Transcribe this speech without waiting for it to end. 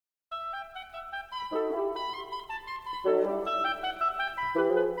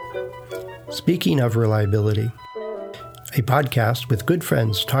Speaking of reliability, a podcast with good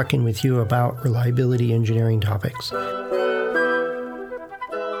friends talking with you about reliability engineering topics.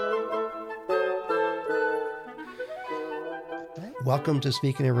 Welcome to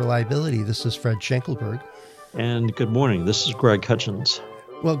Speaking of Reliability. This is Fred Schenkelberg. And good morning. This is Greg Hutchins.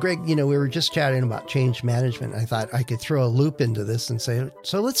 Well, Greg, we were just chatting about change management. I thought I could throw a loop into this and say,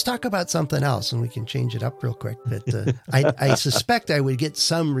 so let's talk about something else, and we can change it up real quick. But I suspect I would get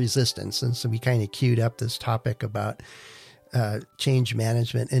some resistance. And so we kind of queued up this topic about change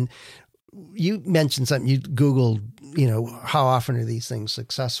management. And you mentioned something, you Googled, how often are these things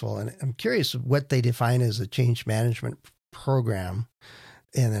successful? And I'm curious what they define as a change management program,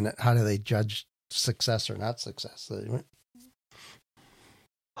 and then how do they judge success or not success?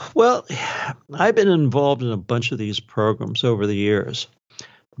 Well, I've been involved in a bunch of these programs over the years,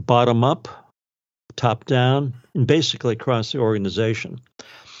 bottom up, top down, and basically across the organization.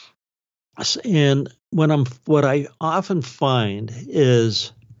 And what I often find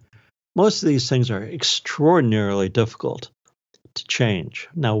is most of these things are extraordinarily difficult to change.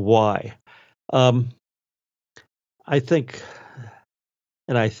 Now, why? I think,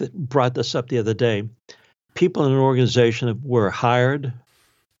 and I brought this up the other day, people in an organization were hired,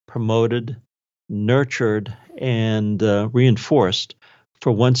 promoted, nurtured, and reinforced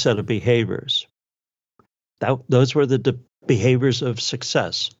for one set of behaviors. Those were the behaviors of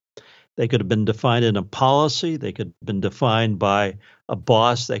success. They could have been defined in a policy. They could have been defined by a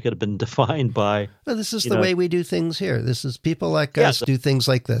boss. They could have been defined by... Well, this is the way we do things here. This is people like us do things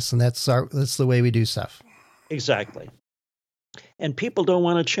like this, and that's the way we do stuff. Exactly. And people don't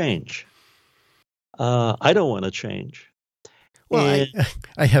want to change. I don't want to change. Well,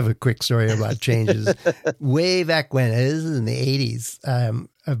 I have a quick story about changes. Way back when, this is in the 80s,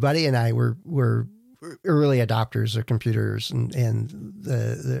 a buddy and I were early adopters of computers and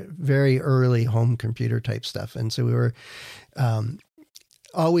the very early home computer type stuff. And so we were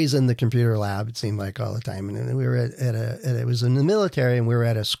always in the computer lab, it seemed like all the time. And we were it was in the military, and we were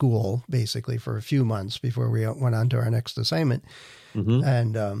at a school basically for a few months before we went on to our next assignment. Mm-hmm.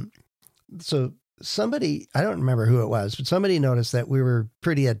 And so somebody, I don't remember who it was, but somebody noticed that we were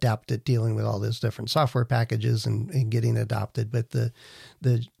pretty adept at dealing with all these different software packages and getting adopted. But the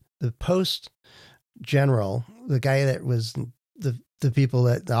post general, the guy that was the people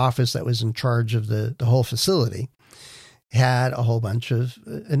at the office that was in charge of the whole facility, had a whole bunch of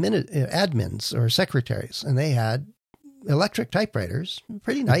admins or secretaries, and they had electric typewriters,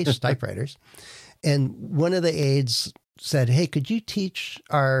 pretty nice typewriters. And one of the aides said, "Hey, could you teach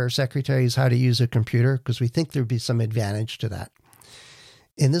our secretaries how to use a computer? Because we think there'd be some advantage to that."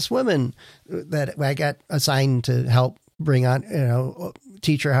 And this woman that I got assigned to help bring on,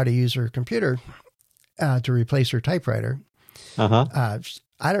 teach her how to use her computer to replace her typewriter. I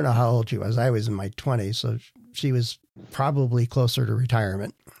don't know how old she was. I was in my 20s, so she was probably closer to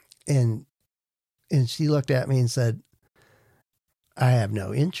retirement. And she looked at me and said, "I have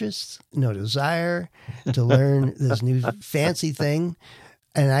no interest, no desire to learn this new fancy thing.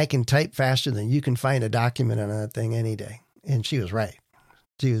 And I can type faster than you can find a document on that thing any day." And she was right.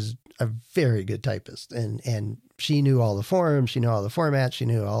 She was a very good typist. And she knew all the forms, she knew all the formats, she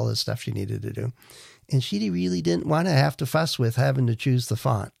knew all the stuff she needed to do. And she really didn't want to have to fuss with having to choose the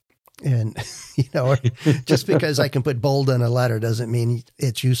font. And, just because I can put bold on a letter doesn't mean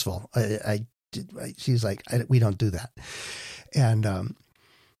it's useful. She's like, we don't do that. And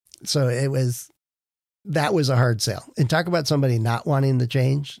so that was a hard sell. And talk about somebody not wanting to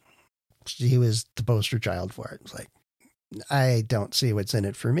change. She was the poster child for it. It's like, I don't see what's in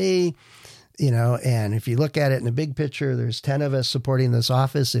it for me, and if you look at it in the big picture, there's 10 of us supporting this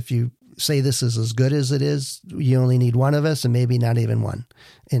office. If you say this is as good as it is, you only need one of us, and maybe not even one.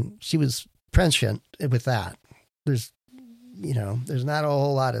 And she was prescient with that. There's not a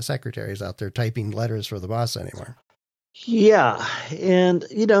whole lot of secretaries out there typing letters for the boss anymore. Yeah. And,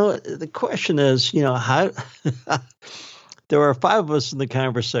 the question is, how there are 5 of us in the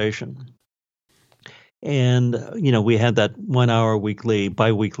conversation. And, we had that 1 hour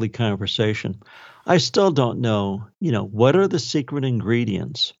biweekly conversation. I still don't know, what are the secret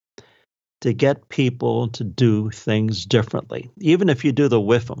ingredients to get people to do things differently. Even if you do the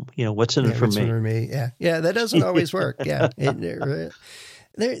whiff them, what's in it for me? Yeah. That doesn't always work. Yeah.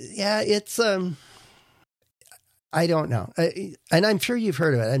 It's, I don't know. And I'm sure you've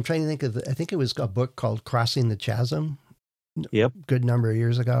heard of it. I'm trying to think I think it was a book called Crossing the Chasm. Yep. Good number of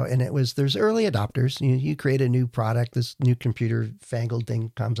years ago. And there's early adopters. You create a new product, this new computer fangled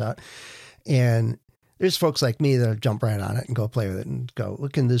thing comes out, and there's folks like me that jump right on it and go play with it and go,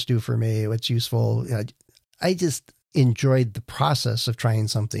 what can this do for me? What's useful? I just enjoyed the process of trying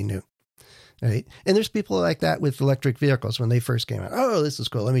something new. Right. And there's people like that with electric vehicles when they first came out. Oh, this is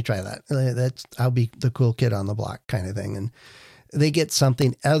cool. Let me try that. I'll be the cool kid on the block kind of thing. And they get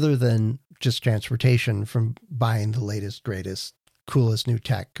something other than just transportation from buying the latest, greatest, coolest new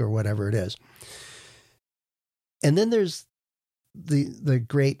tech or whatever it is. And then there's the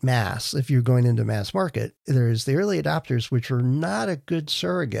great mass. If you're going into mass market, there's the early adopters, which are not a good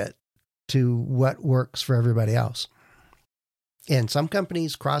surrogate to what works for everybody else. And some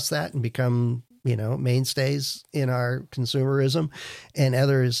companies cross that and become, mainstays in our consumerism, and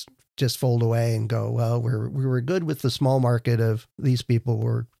others just fold away and go, well, we were good with the small market of these people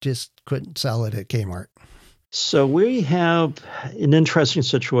who just couldn't sell it at Kmart. So we have an interesting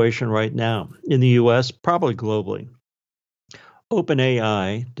situation right now in the U.S., probably globally.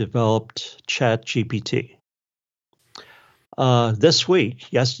 OpenAI developed ChatGPT. This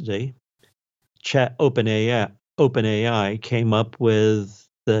week, yesterday, OpenAI came up with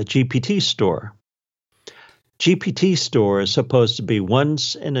the GPT Store. GPT Store is supposed to be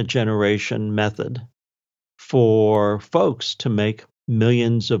once in a generation method for folks to make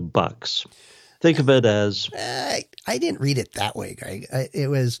millions of bucks. Think of it as I didn't read it that way, Greg. It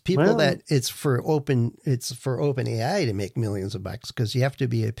was people that it's for OpenAI to make millions of bucks because you have to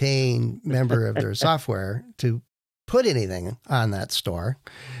be a paying member of their software to put anything on that store,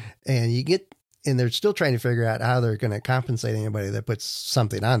 and they're still trying to figure out how they're going to compensate anybody that puts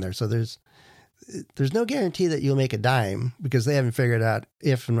something on there. So there's no guarantee that you'll make a dime because they haven't figured out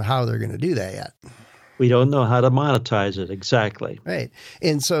if and how they're going to do that yet. We don't know how to monetize it exactly. Right.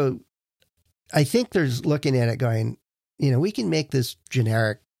 And so I think there's looking at it going, we can make this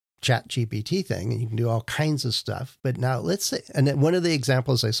generic ChatGPT thing and you can do all kinds of stuff. But now let's say, and one of the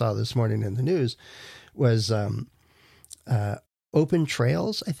examples I saw this morning in the news was Open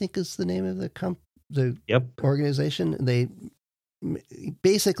Trails, I think is the name of the organization. They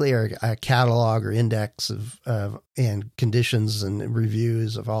basically are a catalog or index of and conditions and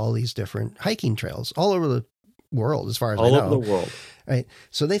reviews of all these different hiking trails all over the world, as far as I know. All over the world. Right.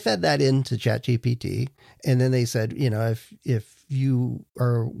 So they fed that into ChatGPT, and then they said, if you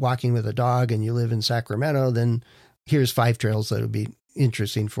are walking with a dog and you live in Sacramento, then here's 5 trails that would be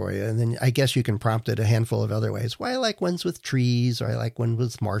interesting for you. And then I guess you can prompt it a handful of other ways. Well, I like ones with trees, or I like one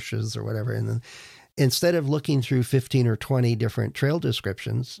with marshes or whatever. And then instead of looking through 15 or 20 different trail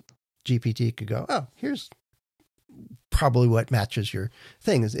descriptions, GPT could go, oh, here's probably what matches your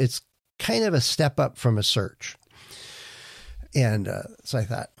thing. It's kind of a step up from a search. And so I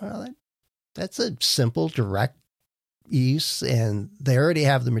thought, well, that's a simple, direct use, and they already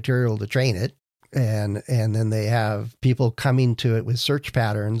have the material to train it. And then they have people coming to it with search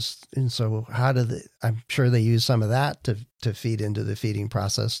patterns. And so I'm sure they use some of that to feed into the feeding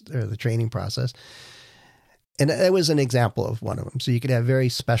process or the training process. And that was an example of one of them. So you could have very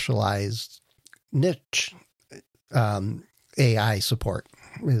specialized niche AI support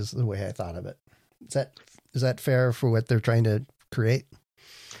is the way I thought of it. Is that fair for what they're trying to create?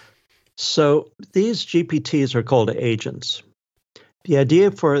 So these GPTs are called agents. The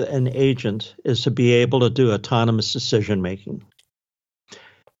idea for an agent is to be able to do autonomous decision making.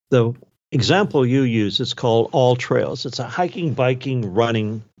 The example you use is called AllTrails. It's a hiking, biking,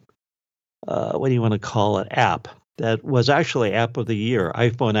 running, what do you want to call it, app. That was actually app of the year,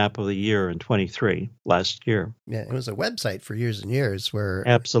 iPhone app of the year in 23 last year. Yeah, it was a website for years and years where...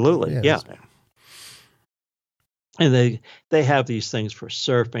 Absolutely, yeah. And they have these things for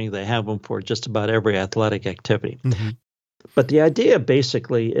surfing. They have them for just about every athletic activity. Mm-hmm. But the idea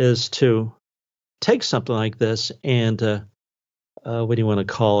basically is to take something like this and, what do you want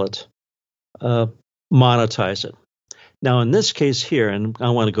to call it, monetize it. Now, in this case here, and I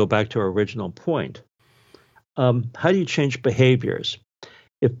want to go back to our original point, how do you change behaviors?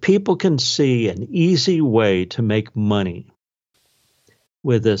 If people can see an easy way to make money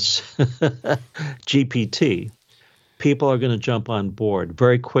with this GPT, people are going to jump on board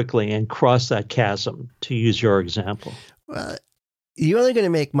very quickly and cross that chasm, to use your example. Well, you're only going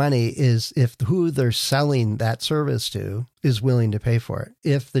to make money is if who they're selling that service to is willing to pay for it.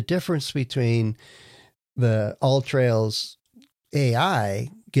 If the difference between the AllTrails AI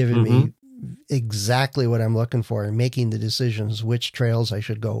giving me exactly what I'm looking for and making the decisions which trails I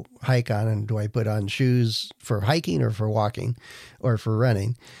should go hike on, and do I put on shoes for hiking or for walking or for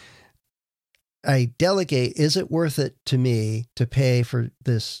running, I delegate, is it worth it to me to pay for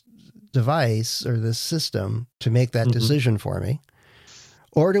this device or this system to make that decision for me?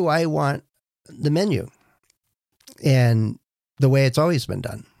 Or do I want the menu and the way it's always been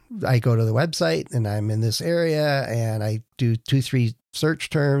done? I go to the website and I'm in this area and I do 2-3 search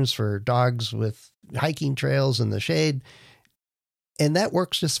terms for dogs with hiking trails in the shade. And that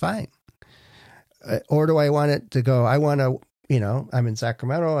works just fine. Or do I want it to go, I want to, I'm in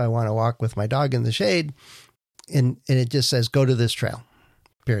Sacramento. I want to walk with my dog in the shade. And it just says, go to this trail,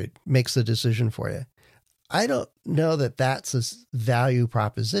 period. Makes the decision for you. I don't know that that's a value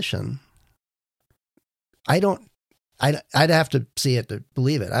proposition. I'd have to see it to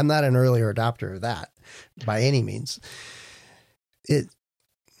believe it. I'm not an earlier adopter of that by any means.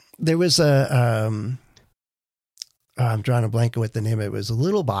 There was I'm drawing a blank with the name. It was a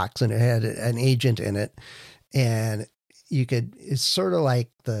little box and it had an agent in it, and it's sort of like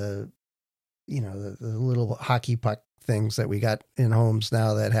the little hockey puck things that we got in homes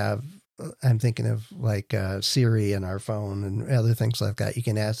now that have, I'm thinking of like Siri in our phone and other things like that. You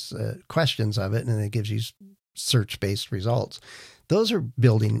can ask questions of it and it gives you search-based results. Those are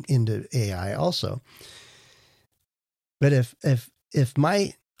building into AI also. But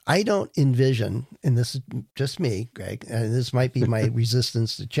I don't envision, and this is just me, Greg, and this might be my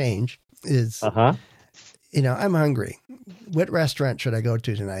resistance to change, is, I'm hungry. What restaurant should I go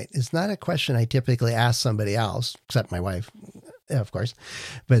to tonight? It's not a question I typically ask somebody else, except my wife, of course.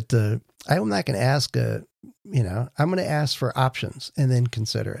 But I'm not going to ask, I'm going to ask for options and then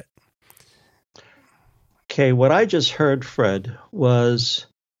consider it. Okay, what I just heard, Fred, was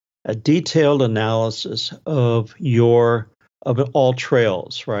a detailed analysis of all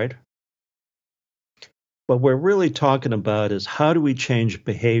trails, right? What we're really talking about is how do we change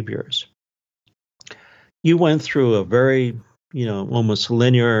behaviors? You went through a very, almost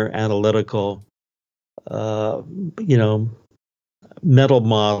linear analytical, mental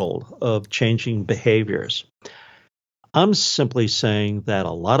model of changing behaviors. I'm simply saying that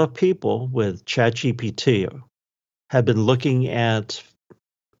a lot of people with ChatGPT have been looking at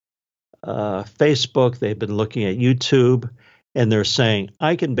Facebook, they've been looking at YouTube, and they're saying,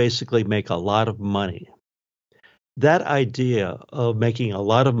 I can basically make a lot of money. That idea of making a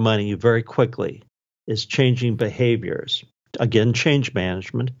lot of money very quickly is changing behaviors. Again, change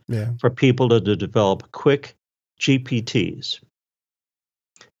management for people to develop quick GPTs.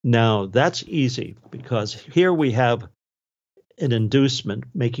 Now, that's easy because here we have an inducement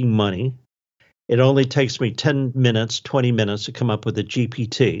making money. It only takes me 10 minutes, 20 minutes to come up with a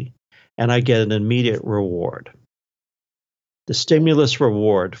GPT, and I get an immediate reward. The stimulus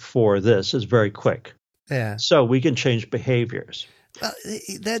reward for this is very quick. Yeah. So we can change behaviors.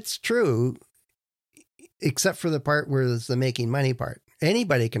 That's true, except for the part where it's the making money part.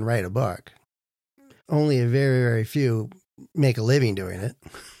 Anybody can write a book. Only a very, very few make a living doing it.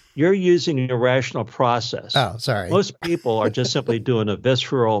 You're using a rational process. Oh, sorry. Most people are just simply doing a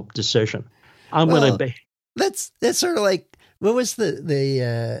visceral decision. That's sort of like, what was I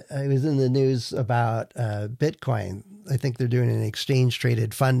was in the news about Bitcoin. I think they're doing an exchange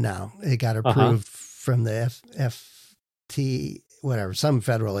traded fund now. It got approved from the FT, whatever, some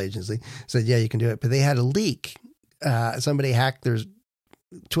federal agency said, yeah, you can do it. But they had a leak. Somebody hacked their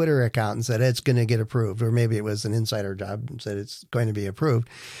Twitter account and said, it's going to get approved. Or maybe it was an insider job and said it's going to be approved.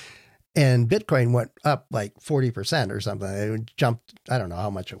 And Bitcoin went up like 40% or something. It jumped. I don't know how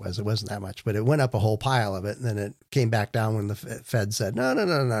much it was. It wasn't that much, but it went up a whole pile of it. And then it came back down when the Fed said, no.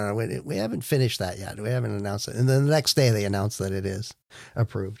 We haven't finished that yet. We haven't announced it. And then the next day they announced that it is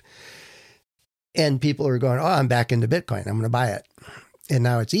approved. And people are going, I'm back into Bitcoin. I'm going to buy it. And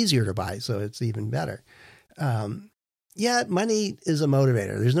now it's easier to buy. So it's even better. Money is a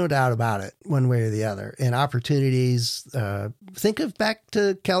motivator. There's no doubt about it, one way or the other. And opportunities, think of back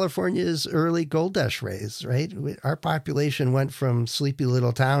to California's early gold dust race, right? Our population went from sleepy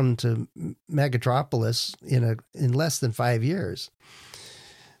little town to megatropolis in less than 5 years.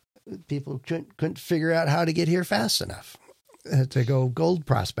 People couldn't figure out how to get here fast enough to go gold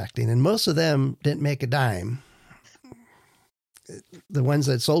prospecting. And most of them didn't make a dime. The ones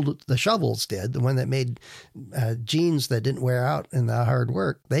that sold the shovels did. The one that made jeans that didn't wear out in the hard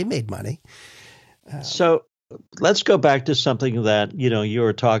work, they made money. So let's go back to something that, you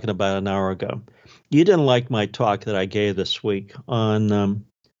were talking about an hour ago. You didn't like my talk that I gave this week on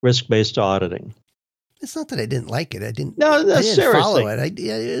risk-based auditing. It's not that I didn't like it. I didn't seriously follow it.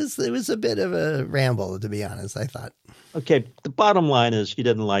 It was a bit of a ramble, to be honest, I thought. Okay. The bottom line is you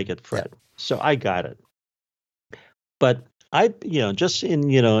didn't like it, Fred. Yeah. So I got it. But just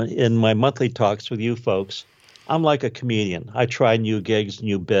in my monthly talks with you folks, I'm like a comedian. I try new gigs,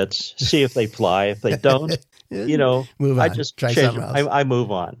 new bits, see if they fly. If they don't, move on. I just try change something else. I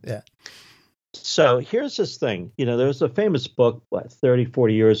move on. Yeah. So here's this thing. There was a famous book, 30,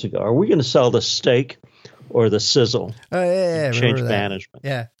 40 years ago. Are we going to sell the steak or the sizzle? Oh, yeah. Change management.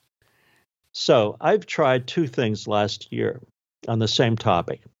 Yeah. So I've tried two things last year on the same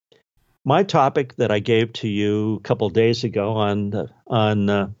topic. My topic that I gave to you a couple of days ago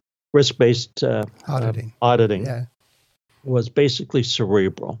on risk-based auditing Yeah. was basically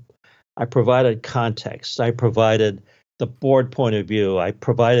cerebral. I provided context. I provided the board point of view. I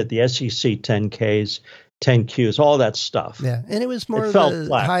provided the SEC 10Ks, 10Qs, all that stuff. Yeah, and it was more It of fell the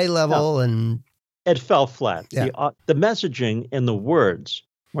flat. high level, and it fell flat. Yeah. The messaging and the words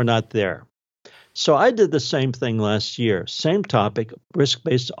were not there. So I did the same thing last year. Same topic,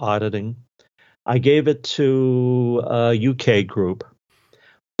 risk-based auditing. I gave it to a UK group,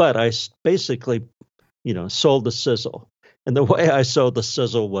 but I basically, sold the sizzle. And the way I sold the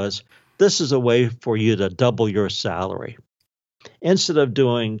sizzle was, this is a way for you to double your salary. Instead of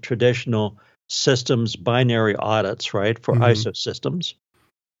doing traditional systems binary audits, right, for ISO systems,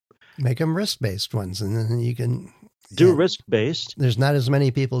 make them risk-based ones, and then you can do risk-based. There's not as many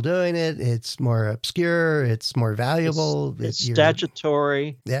people doing it. It's more obscure. It's more valuable. It's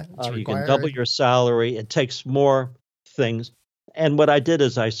statutory. Yeah, you can double your salary. It takes more things. And what I did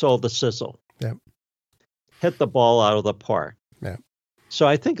is I sold the sizzle. Yeah. Hit the ball out of the park. Yeah. So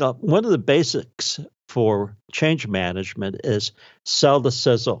I think one of the basics for change management is sell the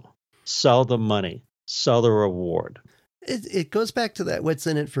sizzle, sell the money, sell the reward. It goes back to that what's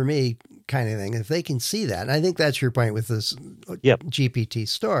in it for me kind of thing. If they can see that, and I think that's your point with this GPT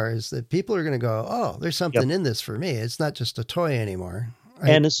store, is that people are going to go, oh, there's something in this for me. It's not just a toy anymore.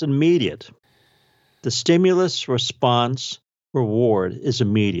 And it's immediate. The stimulus, response, reward is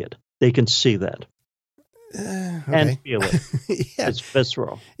immediate. They can see that. Okay. And feel it. Yeah. It's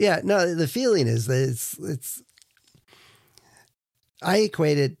visceral. Yeah, no, the feeling is that it's I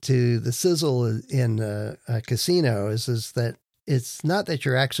equate it to the sizzle in a casino is that it's not that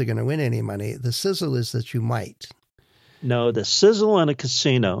you're actually going to win any money. The sizzle is that you might. No, the sizzle in a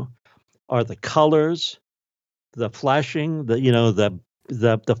casino are the colors, the flashing, the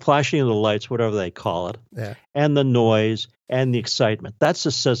flashing of the lights, whatever they call it, and the noise and the excitement. That's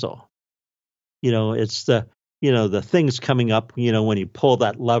the sizzle. It's the things coming up, when you pull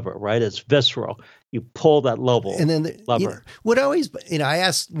that lever, right? It's visceral. You pull that lever. And then what always, I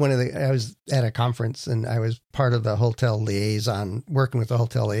asked I was at a conference and I was part of the hotel liaison, working with the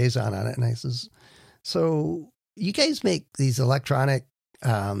hotel liaison on it. And I says, so you guys make these electronic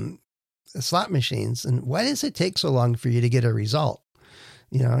slot machines, and why does it take so long for you to get a result?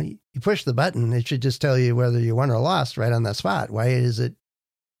 You push the button, it should just tell you whether you won or lost right on the spot. Why is it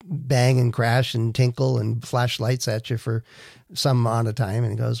bang and crash and tinkle and flash lights at you for some amount of time?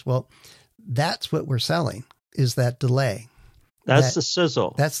 And he goes, well, that's what we're selling, is that delay. That's the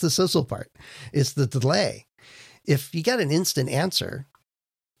sizzle. That's the sizzle part. It's the delay. If you got an instant answer,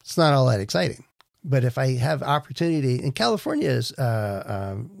 it's not all that exciting. But if I have opportunity, in California's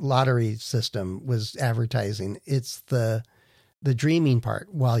lottery system was advertising, it's the dreaming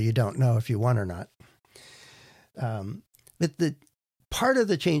part while you don't know if you won or not. But the part of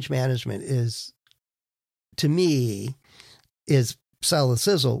the change management is, to me, is sell the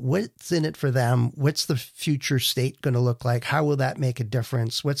sizzle. What's in it for them? What's the future state going to look like? How will that make a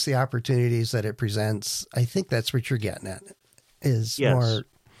difference? What's the opportunities that it presents? I think that's what you're getting at. More.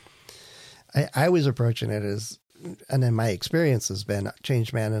 I was approaching it as, and then my experience has been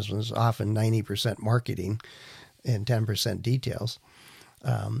change management is often 90% marketing and 10% details.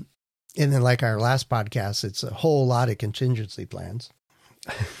 And then, like our last podcast, it's a whole lot of contingency plans.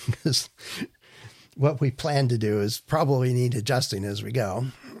 Because what we plan to do is probably need adjusting as we go.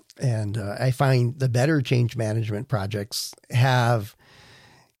 And I find the better change management projects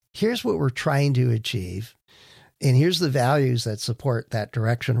here's what we're trying to achieve. And here's the values that support that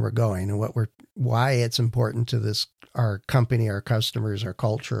direction we're going, and why it's important to our company, our customers, our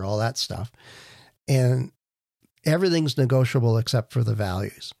culture, all that stuff. And everything's negotiable except for the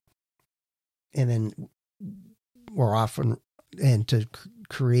values. And then we're often, and to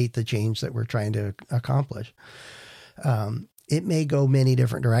create the change that we're trying to accomplish. It may go many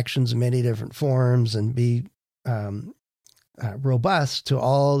different directions, many different forms, and be robust to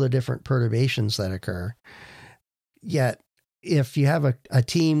all the different perturbations that occur. Yet, if you have a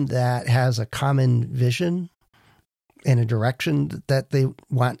team that has a common vision and a direction that they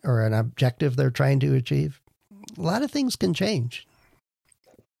want, or an objective they're trying to achieve, a lot of things can change.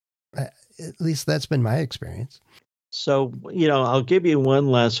 At least that's been my experience. So, I'll give you one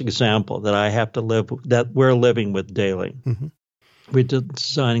last example that we're living with daily. Mm-hmm. We're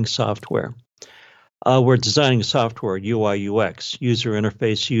designing software. We're designing software, UI, UX, user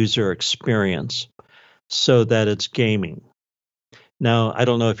interface, user experience, so that it's gaming. Now, I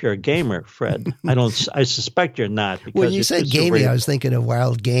don't know if you're a gamer, Fred. I suspect you're not. Because when you said gaming, I was thinking of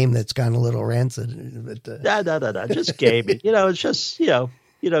wild game that's gone a little rancid. But, No, just gaming. It's just,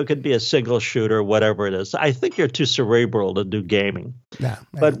 it could be a single shooter, whatever it is. I think you're too cerebral to do gaming. No,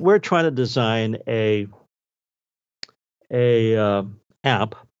 but we're trying to design a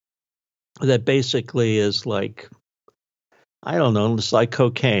app that basically is like, I don't know, it's like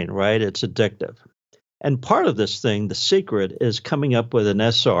cocaine, right? It's addictive. And part of this thing, the secret, is coming up with an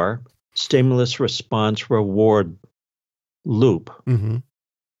SR, stimulus response reward loop,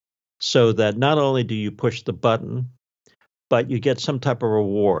 so that not only do you push the button, but you get some type of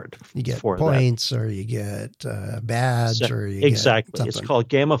reward. You get for points, that. Or you get a badge, or you exactly. Get something. It's called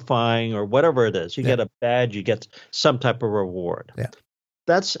gamifying, or whatever it is. You get a badge, you get some type of reward. Yeah.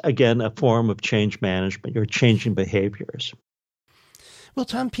 That's, again, a form of change management. You're changing behaviors. Well,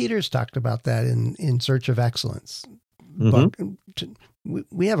 Tom Peters talked about that in Search of Excellence.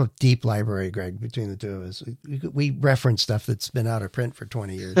 We have a deep library, Greg, between the two of us. We reference stuff that's been out of print for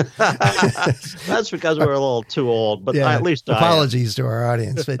 20 years. That's because we're a little too old, but at least apologies to our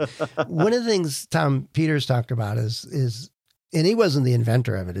audience. But one of the things Tom Peters talked about is, and he wasn't the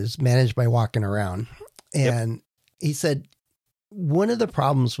inventor of it, is managed by walking around. And he said, one of the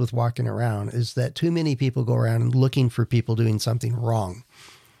problems with walking around is that too many people go around looking for people doing something wrong.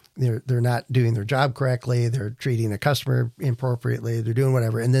 They're not doing their job correctly. They're treating a customer inappropriately. They're doing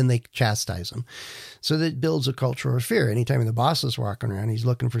whatever. And then they chastise them. So that builds a culture of fear. Anytime the boss is walking around, he's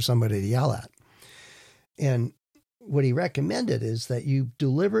looking for somebody to yell at. And what he recommended is that you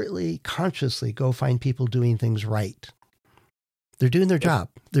deliberately, consciously go find people doing things right. They're doing their job.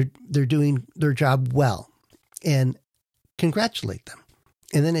 They're doing their job well. And congratulate them.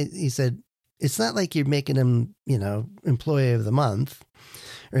 And then he said, it's not like you're making them, employee of the month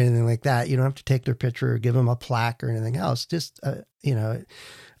or anything like that. You don't have to take their picture or give them a plaque or anything else. Just, I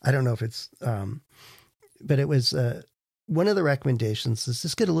don't know if it's, but it was one of the recommendations is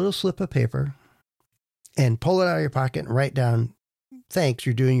just get a little slip of paper and pull it out of your pocket and write down, thanks,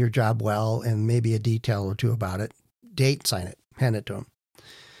 you're doing your job well, and maybe a detail or two about it. Date, sign it, hand it to them.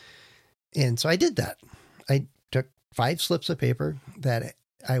 And so I did that. I took 5 slips of paper that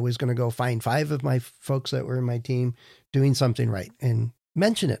I was going to go find 5 of my folks that were in my team doing something right and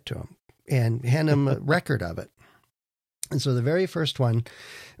mention it to them and hand them a record of it. And so the very first one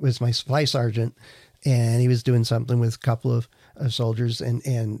was my supply sergeant, and he was doing something with a couple of soldiers, and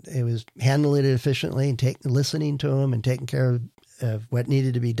it was handling it efficiently and listening to them and taking care of what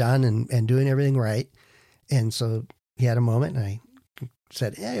needed to be done and doing everything right. And so he had a moment, and I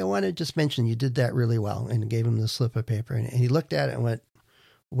said, hey, I want to just mention you did that really well, and gave him the slip of paper. And he looked at it and went,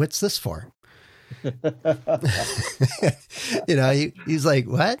 what's this for? He's like,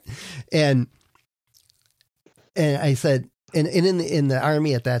 what? And I said, and in the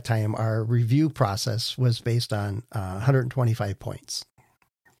Army at that time, our review process was based on 125 points.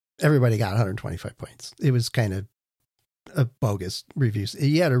 Everybody got 125 points. It was kind of a bogus reviews.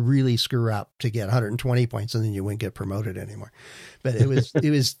 You had to really screw up to get 120 points, and then you wouldn't get promoted anymore. But it was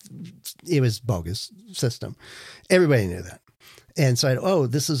bogus system. Everybody knew that. And so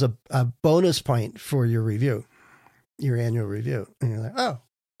this is a bonus point for your review, your annual review. And you're like, oh,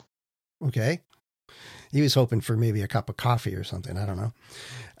 okay. He was hoping for maybe a cup of coffee or something. I don't know.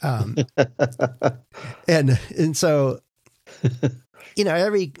 And so,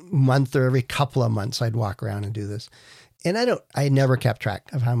 every month or every couple of months, I'd walk around and do this. And I never kept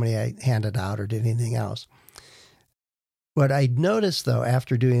track of how many I handed out or did anything else. What I noticed, though,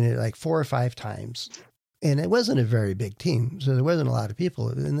 after doing it like 4 or 5 times, and it wasn't a very big team, so there wasn't a lot of people,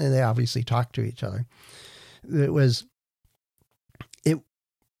 and then they obviously talked to each other. It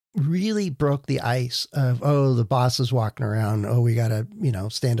really broke the ice of, the boss is walking around. We got to,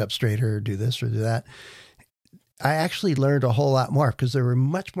 stand up straighter, do this or do that. I actually learned a whole lot more because they were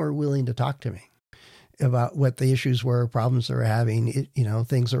much more willing to talk to me about what the issues were, problems they were having,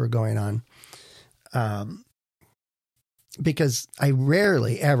 things that were going on. Because I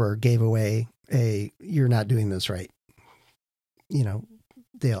rarely ever gave away you're not doing this right,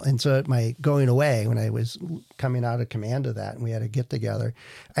 deal. And so at my going away, when I was coming out of command of that and we had a get together,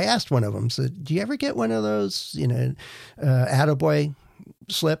 I asked one of them, said, do you ever get one of those, attaboy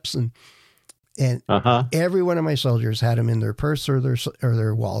slips? And every one of my soldiers had them in their purse or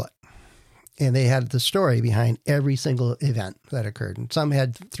their wallet. And they had the story behind every single event that occurred. And some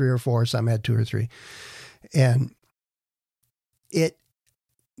had 3 or 4, some had 2 or 3. And it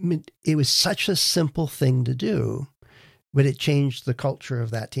was such a simple thing to do, but it changed the culture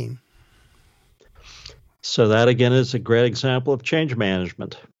of that team. So that, again, is a great example of change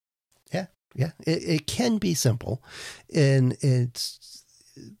management. Yeah. Yeah, it can be simple, and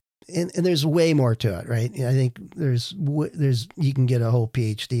and there's way more to it, right? I think there's you can get a whole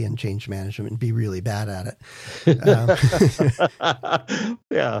PhD in change management and be really bad at it.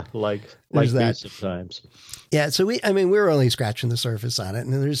 Yeah, like that sometimes. Yeah, so we're only scratching the surface on it,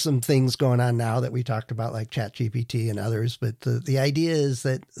 and there's some things going on now that we talked about, like ChatGPT and others. But the idea is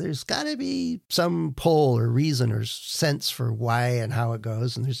that there's got to be some pull or reason or sense for why and how it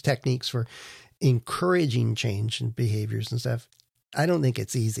goes, and there's techniques for encouraging change in behaviors and stuff. I don't think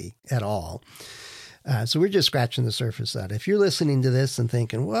it's easy at all. So we're just scratching the surface of that. If you're listening to this and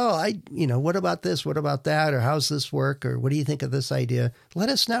thinking, well, what about this? What about that? Or how's this work? Or what do you think of this idea? Let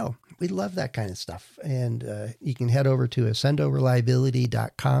us know. We love that kind of stuff. And you can head over to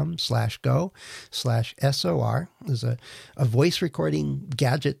accendoreliability.com/go/SOR. There's a voice recording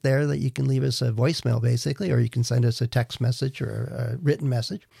gadget there that you can leave us a voicemail, basically, or you can send us a text message or a written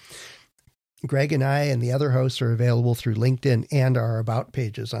message. Greg and I and the other hosts are available through LinkedIn and our About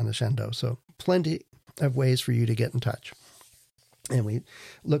pages on Accendo. So plenty of ways for you to get in touch. And we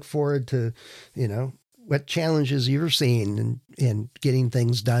look forward to, what challenges you're seeing in getting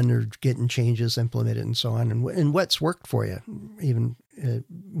things done or getting changes implemented and so on, and what's worked for you. Even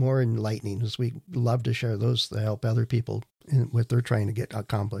more enlightening, as we love to share those to help other people in what they're trying to get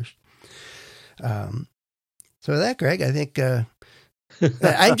accomplished. So with that, Greg, I think...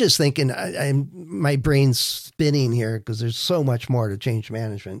 I'm just thinking, my brain's spinning here because there's so much more to change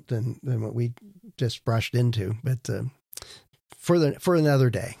management than what we just brushed into. But for another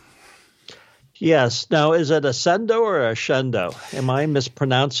day. Yes. Now, is it Accendo or Accendo? Am I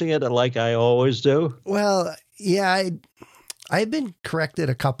mispronouncing it like I always do? Well, yeah, I've been corrected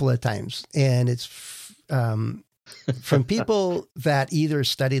a couple of times, and it's from people that either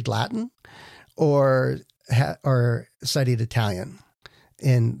studied Latin or studied Italian.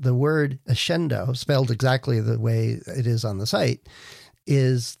 And the word Accendo, spelled exactly the way it is on the site,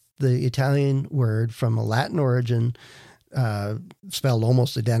 is the Italian word from a Latin origin, spelled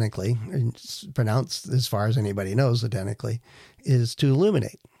almost identically, and pronounced, as far as anybody knows, identically, is to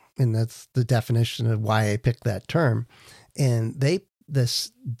illuminate. And that's the definition of why I picked that term. And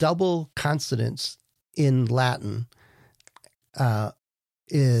this double consonants in Latin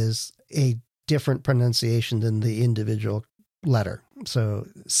is a different pronunciation than the individual letter. So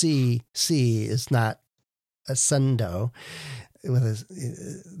C is not Accendo with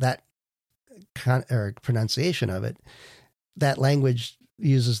that pronunciation of it. That language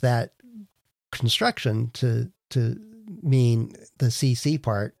uses that construction to mean the CC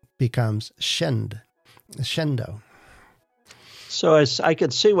part becomes Accendo. So I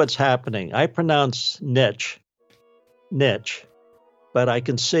can see what's happening. I pronounce niche, but I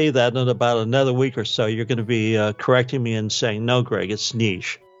can see that in about another week or so, you're going to be correcting me and saying, no, Greg, it's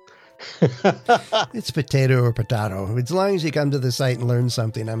niche. It's potato or potato. As long as you come to the site and learn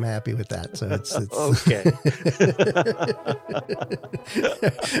something, I'm happy with that. So it's okay.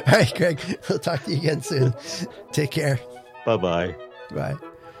 All right, Greg, we'll talk to you again soon. Take care. Bye-bye. Bye.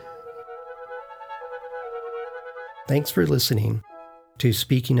 Thanks for listening to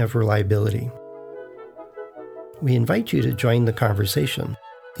Speaking of Reliability. We invite you to join the conversation.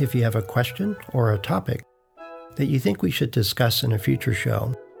 If you have a question or a topic that you think we should discuss in a future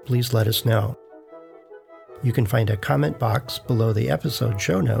show, please let us know. You can find a comment box below the episode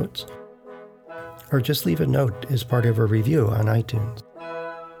show notes, or just leave a note as part of a review on iTunes.